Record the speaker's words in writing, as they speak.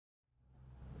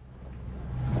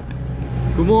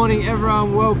Good morning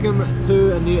everyone, welcome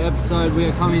to a new episode. We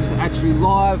are coming actually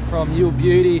live from Yew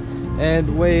Beauty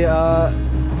and we are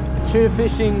tuna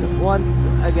fishing once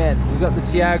again. We've got the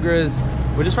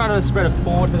Tiagras. We're just running a spread of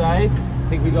 4 today. I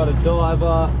think we got a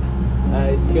diver,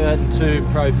 a skirt and 2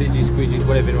 pro Fiji squidgies,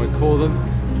 whatever you want to call them.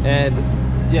 And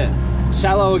yeah,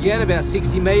 shallow again, about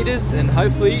 60 meters, and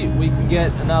hopefully we can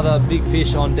get another big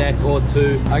fish on deck or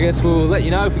 2. I guess we'll let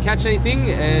you know if we catch anything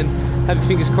and have your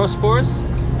fingers crossed for us.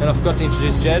 And I forgot to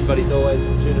introduce Jed, but he's always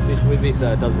tuna fishing with me,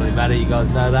 so it doesn't really matter, you guys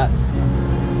know that.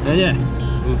 And yeah,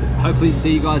 we'll hopefully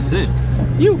see you guys soon.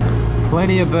 Yew!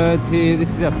 Plenty of birds here. This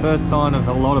is our first sign of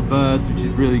a lot of birds, which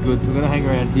is really good, so we're going to hang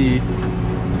around here.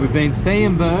 We've been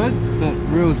seeing birds, but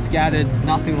real scattered,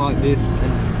 nothing like this,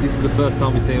 and this is the first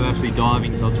time we see them actually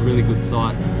diving, so it's a really good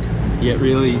sight. You get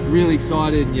really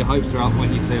excited and your hopes are up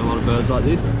when you see a lot of birds like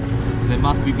this. So there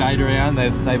must be bait around,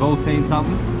 they've all seen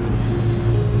something.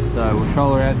 So we'll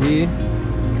troll around here,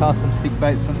 cast some stick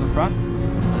baits from the front,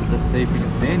 and just see if we can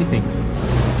see anything.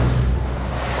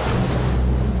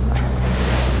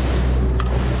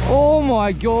 Oh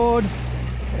my god!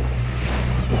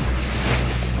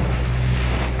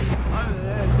 Over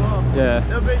there as well. Yeah.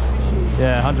 There'll be fish here.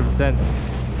 Yeah, 100%.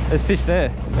 There's fish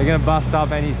there. They're gonna bust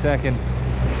up any second.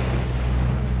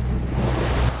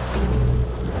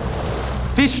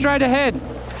 Fish straight ahead.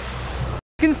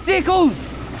 Fucking sickles!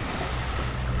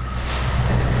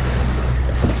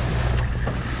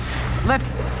 Left.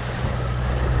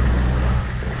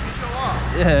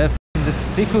 Yeah, just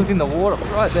sickles in the water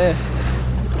right there.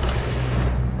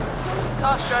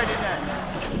 Cast straight in there.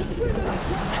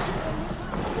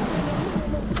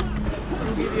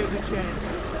 I'll give you a good chance.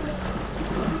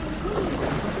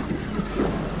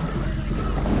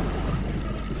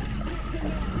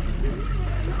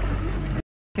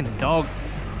 Fucking dog.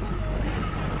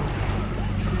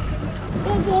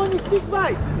 Oh, behind your stick,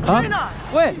 mate. Huh? Tuna.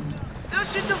 Where? There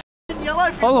was just a f***ing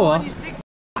yellowfin Follower. behind your stick.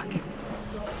 Fuck.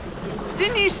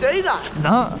 Didn't you see that?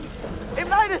 Nah. It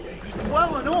made us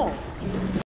swell and all.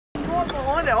 Right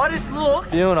behind it. I just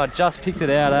looked. You and I just picked it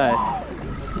out, eh?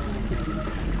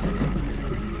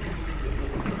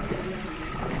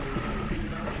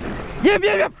 Yep.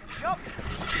 Yup.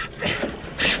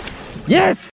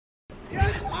 Yes!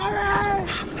 Yes, alright.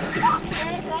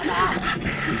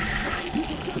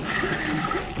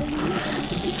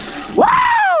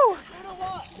 Woo!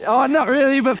 Oh, not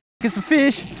really, but it's a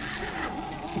fish.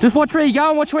 Just watch where you're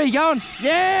going, watch where you're going.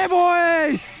 Yeah,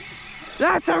 boys!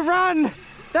 That's a run!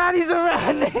 That is a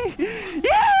run!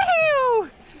 Yee-hoo!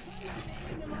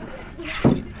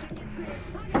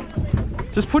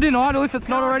 Just put in idle if it's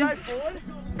not already. Go forward.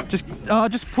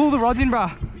 Just pull the rods in,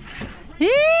 bruh.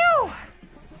 Ew!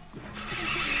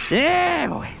 Yeah,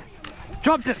 boys.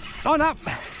 Dropped it. On up.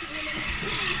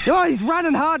 Oh, he's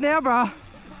running hard now, bruh.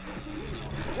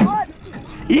 What?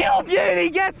 Yew Beauty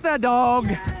gets the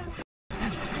dog.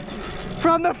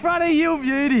 From the front of Yew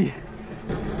Beauty.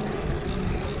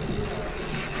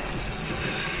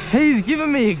 He's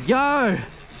giving me a go.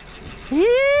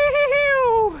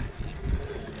 Ew!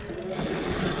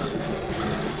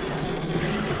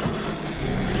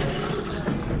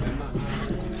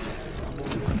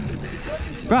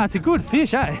 Bro, it's a good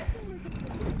fish, eh?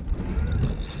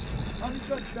 I just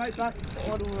got straight back,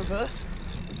 idle reverse.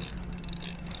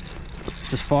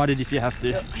 Just fight it if you have to.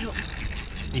 Yep.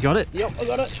 You got it? Yep, I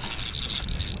got it.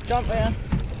 Jump down.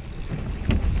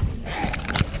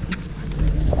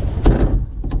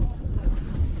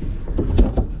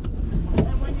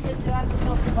 And when you get down, you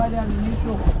have to play down to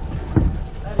neutral.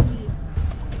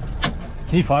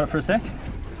 Can you fight it for a sec?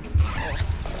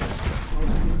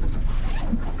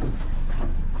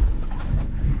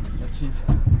 You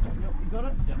got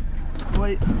it? Yeah.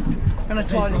 Wait, gonna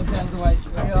tighten it down the way.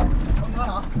 There you go. I'm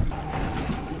gonna.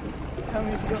 Tell me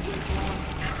if you got this line.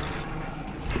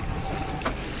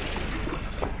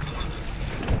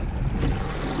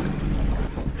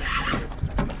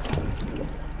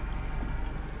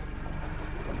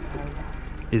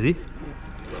 Is he?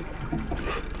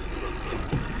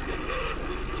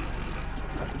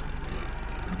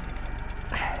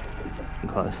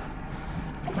 Close.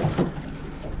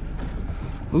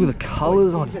 Look at the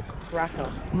colours on He's a it. cracker.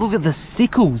 Look at the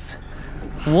sickles.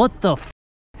 What the f?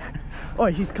 Oh,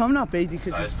 he's coming up easy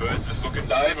because Those birds just looking,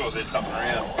 Dave, or is there something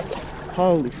around?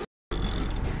 holy f.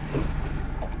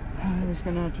 Oh, this is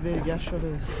gonna have to be the gas shot of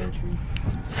the century.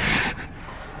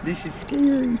 This is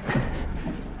scary.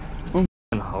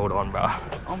 Hold on, bro.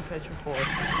 I'm petrified.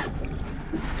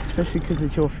 Especially because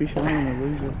it's your fish, I don't want to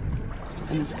lose it.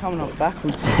 And it's coming up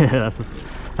backwards. Yeah,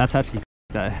 that's actually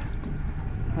f***ed.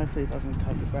 Hopefully it doesn't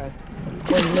cut the grab.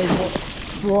 Wait, leave it.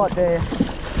 It's right there.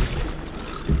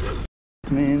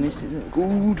 Man, this isn't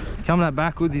good. He's coming up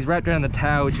backwards. He's wrapped around the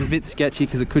tail, which is a bit sketchy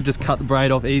because it could just cut the braid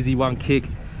off easy, one kick.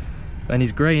 And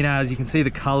he's green as, you can see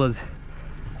the colours.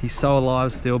 He's so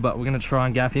alive still, but we're going to try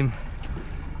and gaff him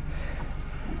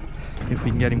if we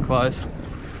can get him close.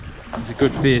 He's a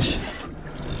good fish.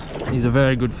 He's a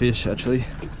very good fish, actually.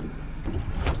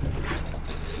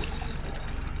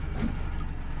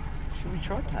 Should we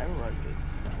try tail rope it?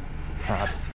 Ah,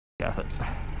 just gaff it.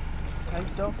 Take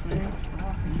yourself, man.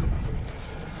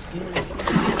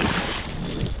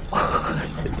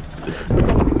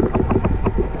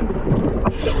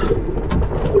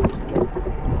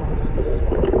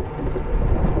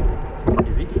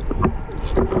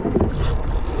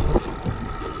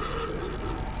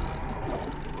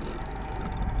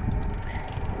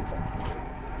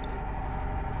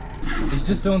 He's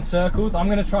just doing circles. I'm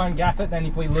going to try and gaff it, then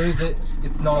if we lose it,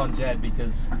 it's not on Jed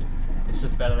because it's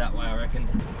just better that way, I reckon.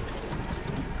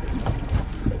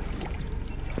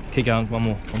 Keep going, one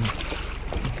more.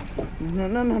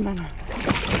 No.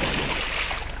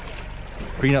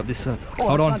 Bring it up this circle. Oh,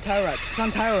 hold on. It's on tail rope. It's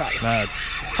on tail rope. No.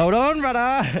 Hold on,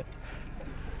 brother.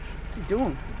 What's he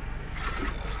doing?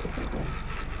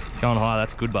 Going high,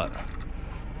 that's good, but.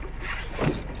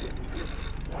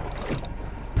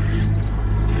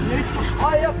 Oh,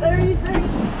 up there he is.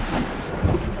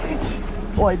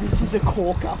 Boy, this is a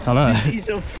corker. I know. This is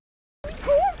a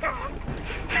corker.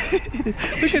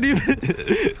 Look at him.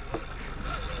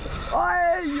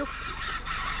 Oh,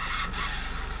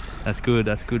 That's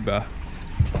good, bro.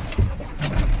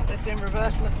 left hand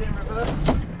reverse, left hand reverse.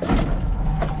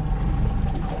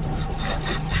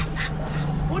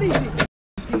 What is it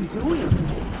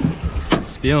doing?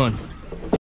 Spewing.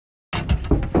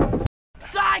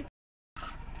 Psych!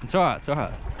 It's alright, it's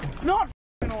alright. It's not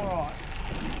alright.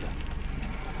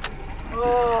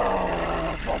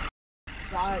 Oh, for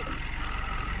sake.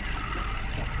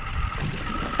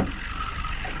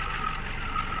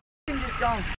 Just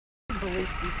going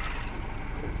ballistic.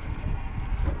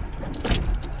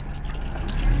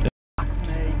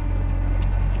 Me.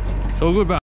 It's all good,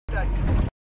 bro.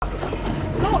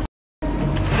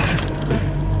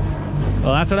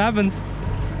 Well, that's what happens.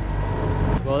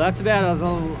 Well, that's about as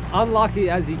unlucky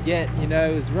as you get, you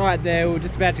know. It was right there, we were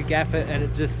just about to gaff it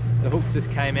and the hooks just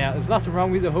came out. There's nothing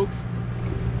wrong with the hooks.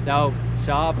 They were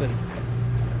sharp and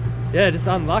yeah, just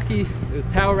unlucky. It was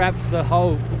tail wrapped for the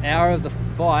whole hour of the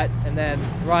fight and then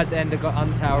right at the end it got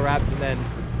untail wrapped and then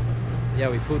yeah,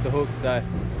 we pulled the hooks, so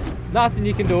nothing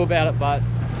you can do about it, but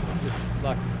it's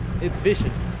like, it's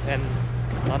fishing and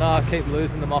I know I keep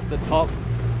losing them off the top,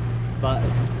 but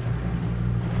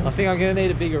I think I'm going to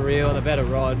need a bigger reel and a better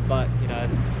rod, but you know,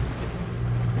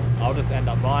 I'll just end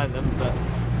up buying them. But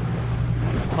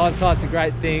hindsight's a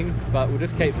great thing, but we'll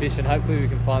just keep fishing. Hopefully we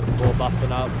can find some more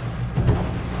busting up.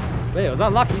 But yeah, it was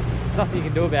unlucky. There's nothing you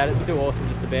can do about it. It's still awesome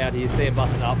just about here. See him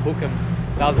busting up, hook him.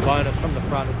 That was a bonus from the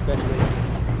front especially.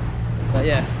 But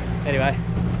yeah, anyway,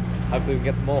 hopefully we can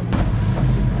get some more.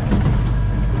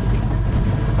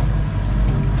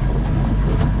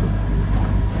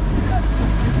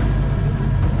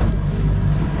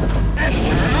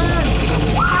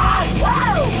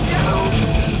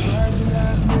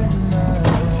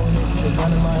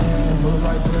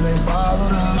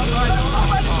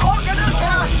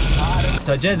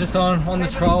 So Jed's just on the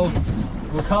troll.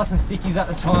 We were casting stickies at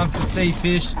the time, could see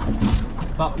fish,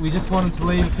 but we just wanted to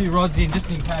leave a few rods in just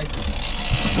in case.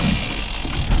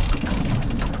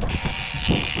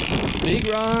 Big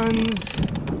runs.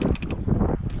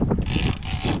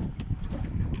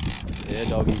 Yeah,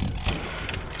 doggy.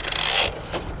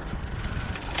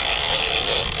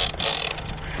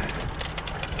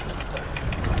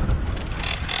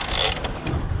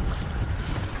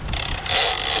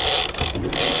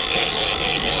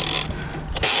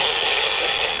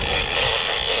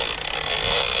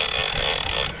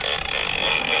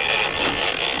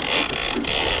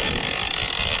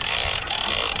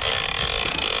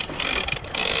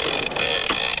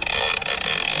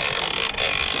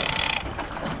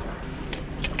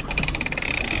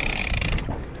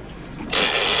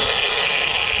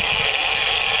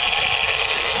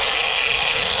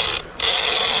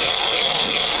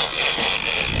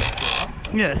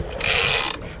 Yeah.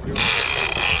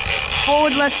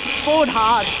 Forward, left, forward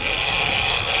hard.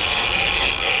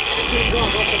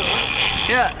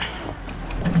 Yeah.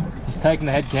 He's taking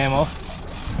the head cam off.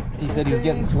 He said he was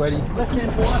getting sweaty. Left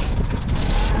hand forward.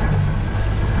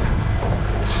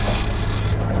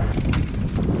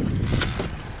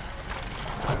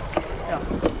 Yeah.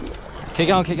 Keep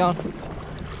going, keep going.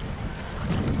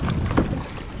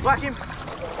 Whack him.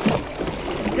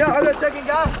 Yeah, I got second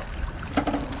go.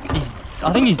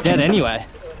 I think he's dead anyway.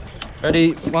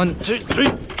 Ready? 1, 2, 3.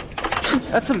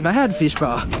 That's a mad fish,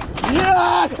 bro.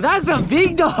 Yeah, that's a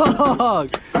big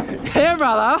dog. Yeah,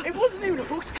 brother. It wasn't even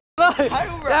hooked. No,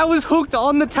 that was hooked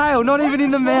on the tail, not even in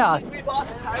the mouth.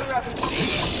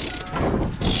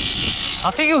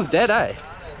 I think it was dead, eh?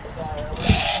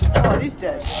 Oh, it is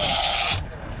dead.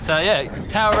 So yeah,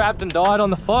 tail wrapped and died on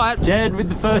the fight. Jed with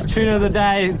the first tuna of the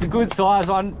day. It's a good size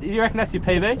one. Do you reckon that's your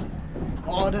PB?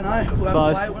 Oh, I don't know. We'll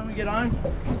have to wait when we get home.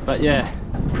 But yeah,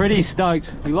 pretty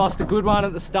stoked. We lost a good one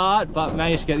at the start, but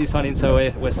managed to get this one in, so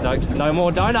we're stoked. No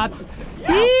more donuts.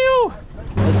 Ew!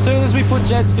 As soon as we put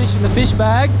Jed's fish in the fish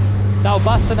bag, they were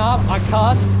busting up. I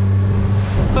cast.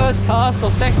 First cast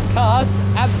or second cast,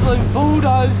 absolute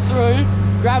bulldoze through.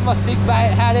 Grabbed my stick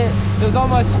bait, had it. It was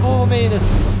almost full of me and just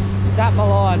snapped my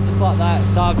line just like that.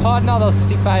 So I've tied another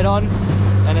stick bait on,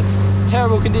 and it's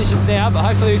terrible conditions now, but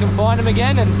hopefully we can find them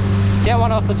again and get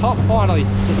one off the top finally.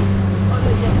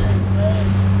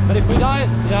 But if we don't,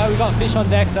 you know, we've got fish on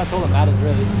deck, so that's all that matters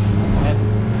really. And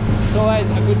it's always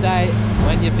a good day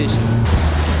when you're fishing.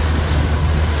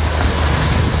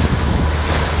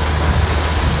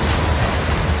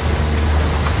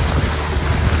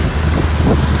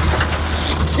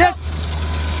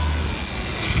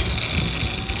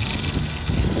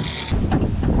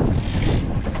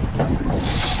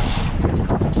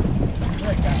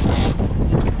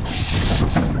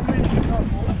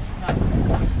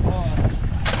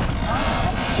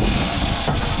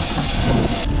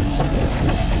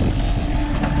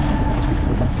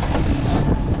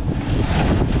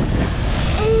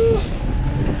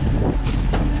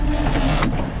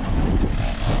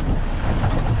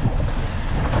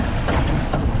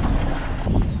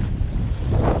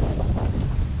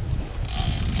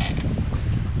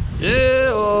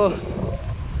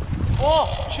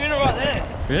 Oh, tuna right there.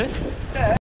 Really?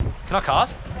 Yeah. Can I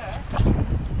cast? Yeah.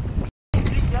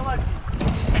 Big yellowfin.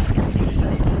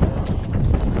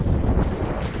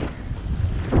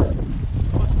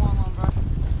 What's my line, bro?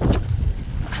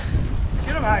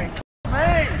 Get him, hey.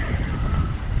 Man!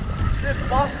 They're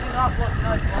busting up like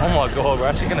no fun. Oh my god, we're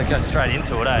actually gonna go straight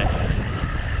into it, eh?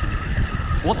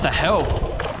 What the hell?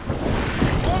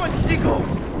 Almost sickles.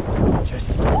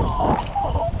 Just.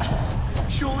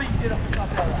 Surely you get up and up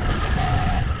like that.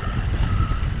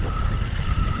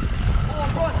 Oh,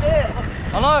 right there.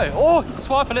 I know. Oh, he's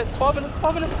swiping it, swiping it,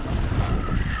 swiping it.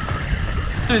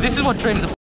 Dude, this is what dreams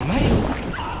are made.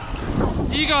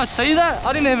 Do you guys see that?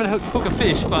 I didn't even hook a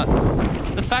fish, but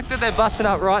the fact that they're busting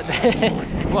up right there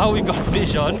while we've got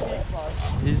fish on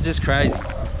is just crazy.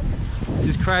 This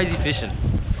is crazy fishing.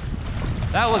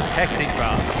 That was hectic,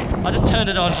 bro. I just turned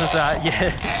it on just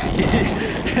yeah.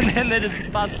 And then they're just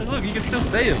busting. Look, you can still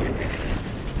see them.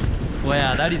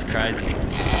 Wow, that is crazy.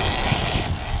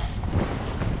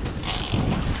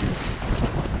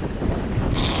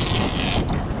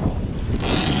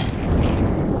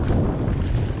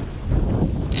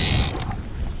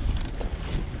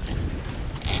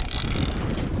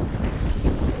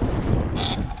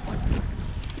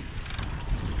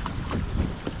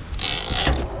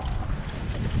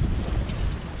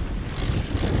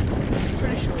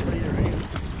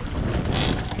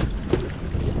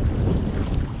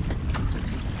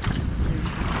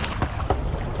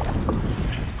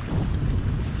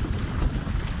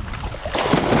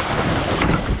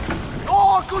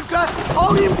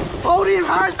 Hold him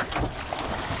hard.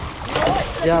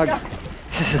 Yeah.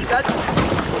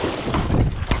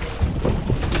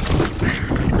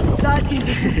 That is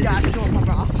a good catch, my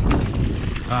bro.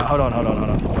 Hold on.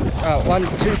 1,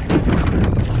 2.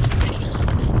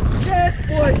 Yes,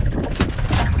 boy.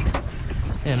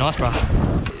 Yeah, nice, bro.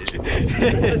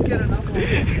 Let's get another one.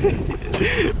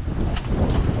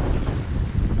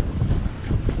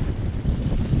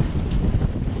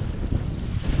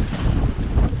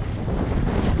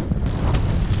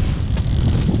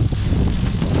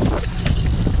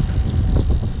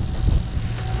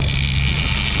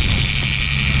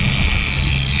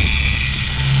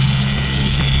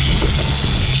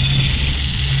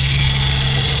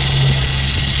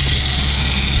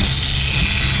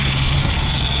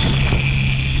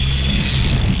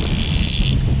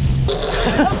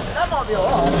 That might be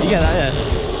alright. You get that, yeah.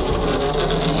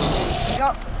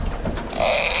 Yep.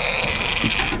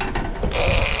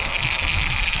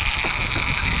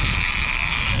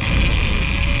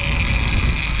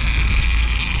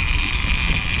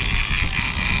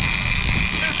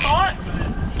 Too tight?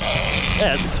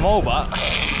 Yeah, it's small, but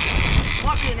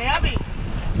Might be an Abbey.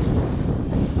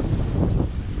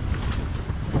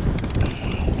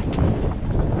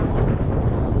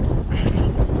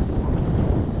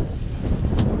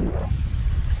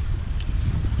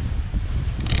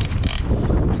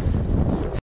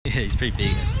 Yeah, he's pretty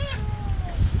big.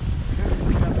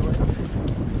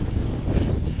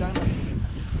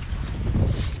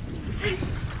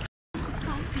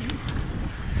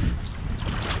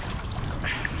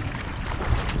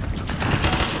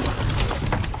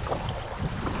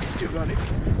 Still got it.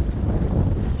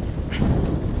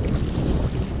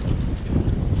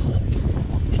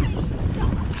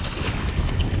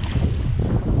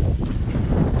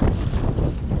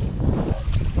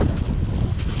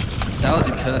 That was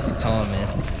a perfect time, man.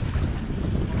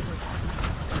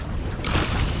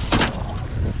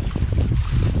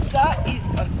 That is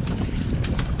a...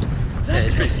 Yeah,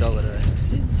 it's pretty solid, eh?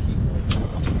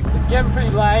 It's getting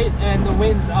pretty late and the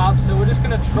wind's up, so we're just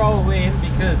going to troll in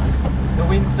because the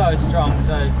wind's so strong.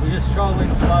 So we just troll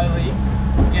in slowly,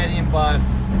 get in by, I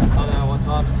don't know what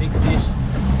time, 6ish,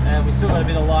 and we still got a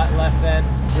bit of light left then.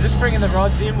 We're just bringing the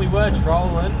rods in. We were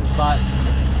trolling, but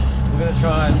we're going to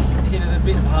try and hit it a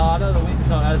bit harder. The wind's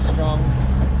not as strong,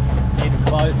 even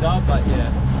closer, but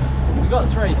yeah. We got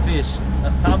 3 fish,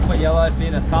 a thumper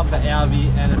yellowfin, a thumper albie,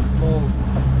 and a small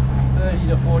 30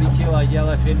 to 40 kilo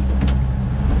yellowfin.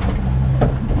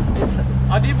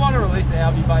 I did want to release the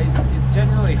albie, but it's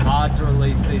generally hard to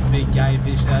release these big game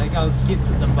fish. They go skips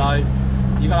at the boat.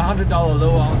 You got a $100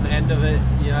 lure on the end of it.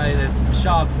 You know, there's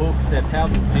sharp hooks. They're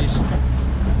powerful fish,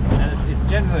 and it's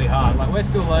generally hard. Like, we're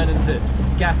still learning to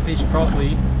gaff fish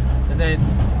properly, and then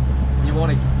you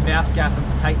want to mouth gaff them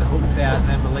to take the hooks out and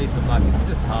then release them. Like, it's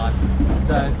just hard.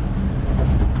 So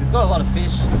we've got a lot of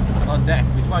fish on deck,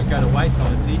 which won't go to waste,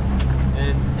 obviously.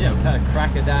 And yeah, we've had a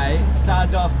cracker day.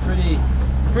 Started off pretty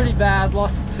bad,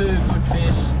 lost 2 good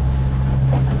fish.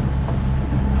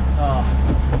 Oh,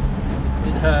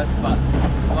 it hurts, but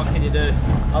what can you do?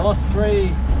 I lost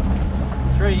 3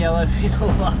 yellowfin.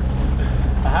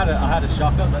 I had a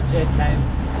shocker, but Jed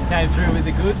came through with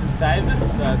the goods and saved us,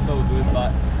 so it's all good.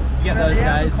 But you get those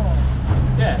days.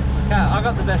 Yeah, I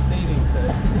got the best eating, so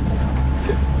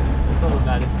that's all that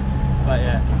matters. But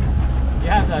yeah, you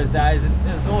have those days, and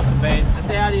it was awesome, man. Just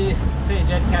out here seeing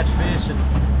Jed catch fish, and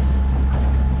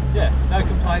yeah, no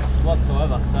complaints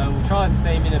whatsoever. So we'll try and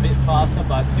steam in a bit faster,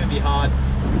 but it's going to be hard.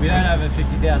 We don't have a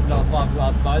 $50,000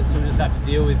 fiberglass boat, so we just have to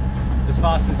deal with as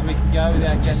fast as we can go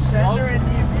without getting flogged. Yew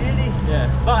Beauty.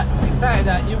 Yeah, but in saying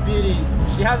that, Yew Beauty,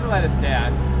 she hasn't let us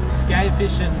down. Game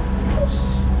fishing,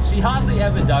 she hardly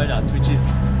ever donuts, which is,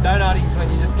 donutting is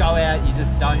when you just go out, you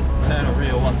just don't turn a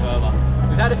reel whatsoever.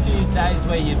 We've had a few days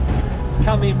where you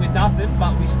come in with nothing,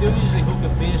 but we still usually hook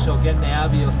a fish or get an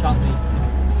albie or something.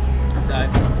 So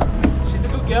she's a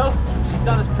good girl. She's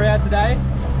done us proud today.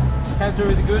 She came through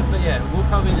with the goods, but yeah, we'll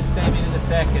come in and steam in a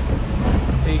second.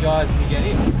 See you guys when we get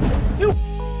in. Yo.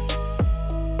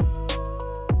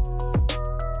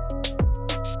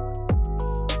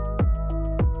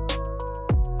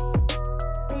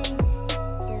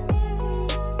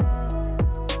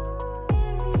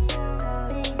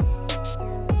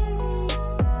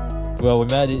 Well, we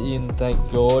made it in, thank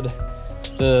God.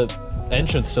 The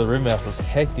entrance to the rim mouth was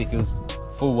hectic. It was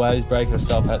full waves breaking and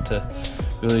stuff. Had to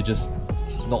really just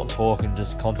not talk and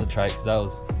just concentrate, because that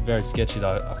was very sketchy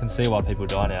though. I can see why people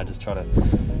die now, just trying to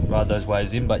ride those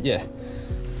waves in. But yeah,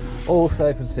 all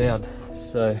safe and sound.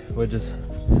 So we're just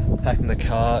packing the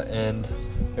car and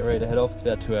get ready to head off. It's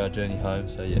about a 2-hour journey home,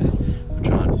 so yeah, we'll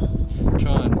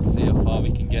try and see how far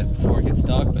we can get before it gets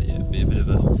dark. But yeah, it'll be a bit of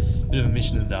a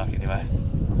mission in the dark anyway.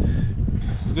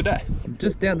 It's a good day.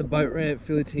 Just down the boat ramp,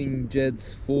 filleting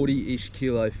Jed's 40-ish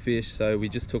kilo fish. So we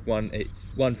just took one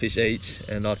fish each,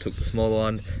 and I took the smaller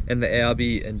one and the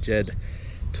albie, and Jed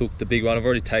took the big one. I've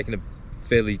already taken a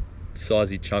fairly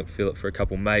sizey chunk fillet for a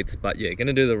couple mates, but yeah,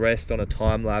 gonna do the rest on a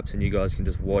time lapse and you guys can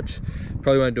just watch.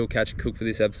 Probably won't do a catch and cook for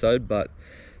this episode, but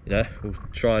you know, we'll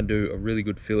try and do a really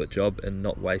good fillet job and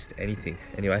not waste anything.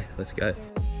 Anyway, let's go.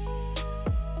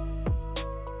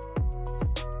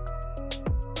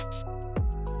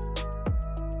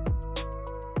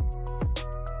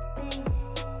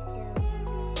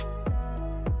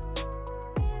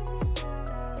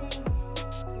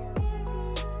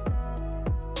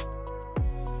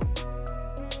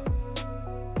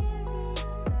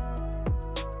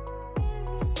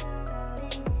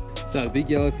 So big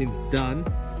yellowfin's done.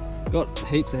 Got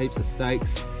heaps of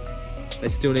steaks. They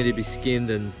still need to be skinned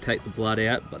and take the blood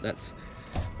out, but that's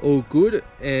all good.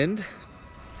 And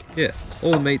yeah,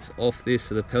 all the meat's off this,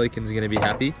 so the pelicans are going to be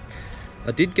happy.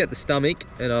 I did get the stomach,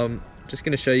 and I'm just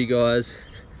going to show you guys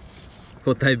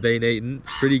what they've been eating.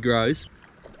 It's pretty gross.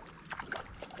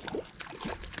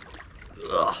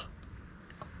 Ugh.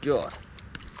 God.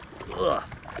 Ugh.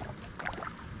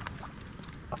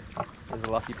 There's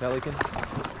a lucky pelican.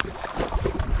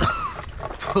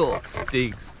 Oh, it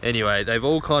stinks. Anyway, they've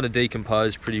all kind of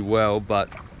decomposed pretty well,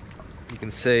 but you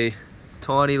can see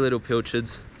tiny little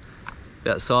pilchards,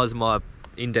 about the size of my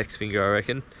index finger, I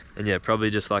reckon. And yeah, probably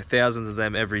just like thousands of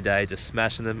them every day, just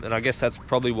smashing them. And I guess that's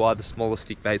probably why the smaller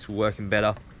stick baits were working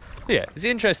better. But yeah, it's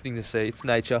interesting to see. It's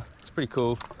nature. It's pretty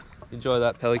cool. Enjoy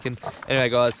that, pelican. Anyway,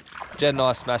 guys, Jed and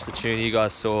I smashed the tuna. You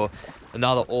guys saw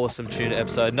another awesome tuna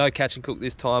episode. No catch and cook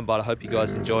this time, but I hope you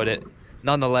guys enjoyed it.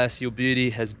 Nonetheless, Yew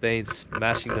Beauty has been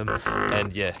smashing them.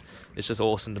 And yeah, it's just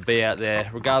awesome to be out there.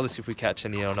 Regardless if we catch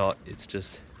any or not, it's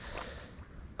just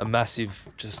a massive,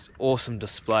 just awesome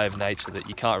display of nature that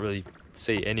you can't really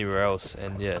see anywhere else.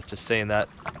 And yeah, just seeing that,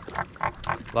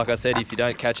 like I said, if you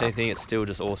don't catch anything, it's still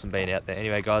just awesome being out there.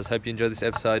 Anyway, guys, hope you enjoyed this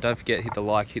episode. Don't forget, hit the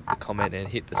like, hit the comment, and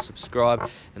hit the subscribe,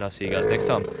 and I'll see you guys next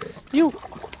time. Yew.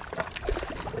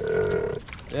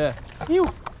 Yeah. Yew.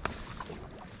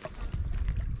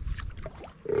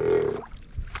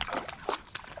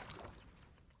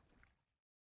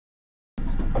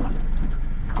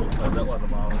 That was a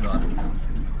mile ago.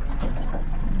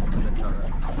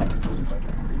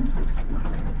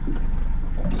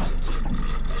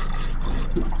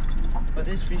 But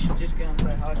this fish is just going so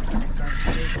hard.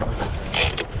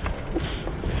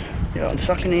 Yeah, I'm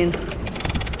sucking in.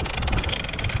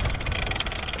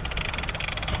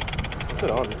 Put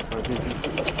it on.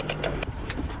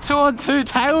 2 on 2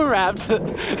 tail wrapped.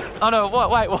 Oh no,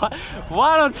 what? Wait, what?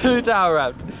 1 on 2 tail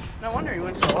wrapped. No wonder he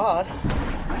went so hard.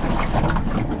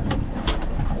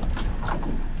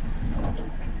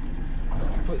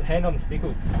 Put hand on the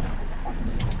stickle.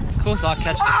 Of course I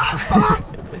catch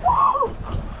the...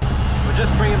 We're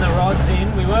just bringing the rods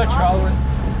in. We were trolling.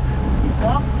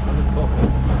 What? I'm just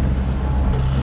talking.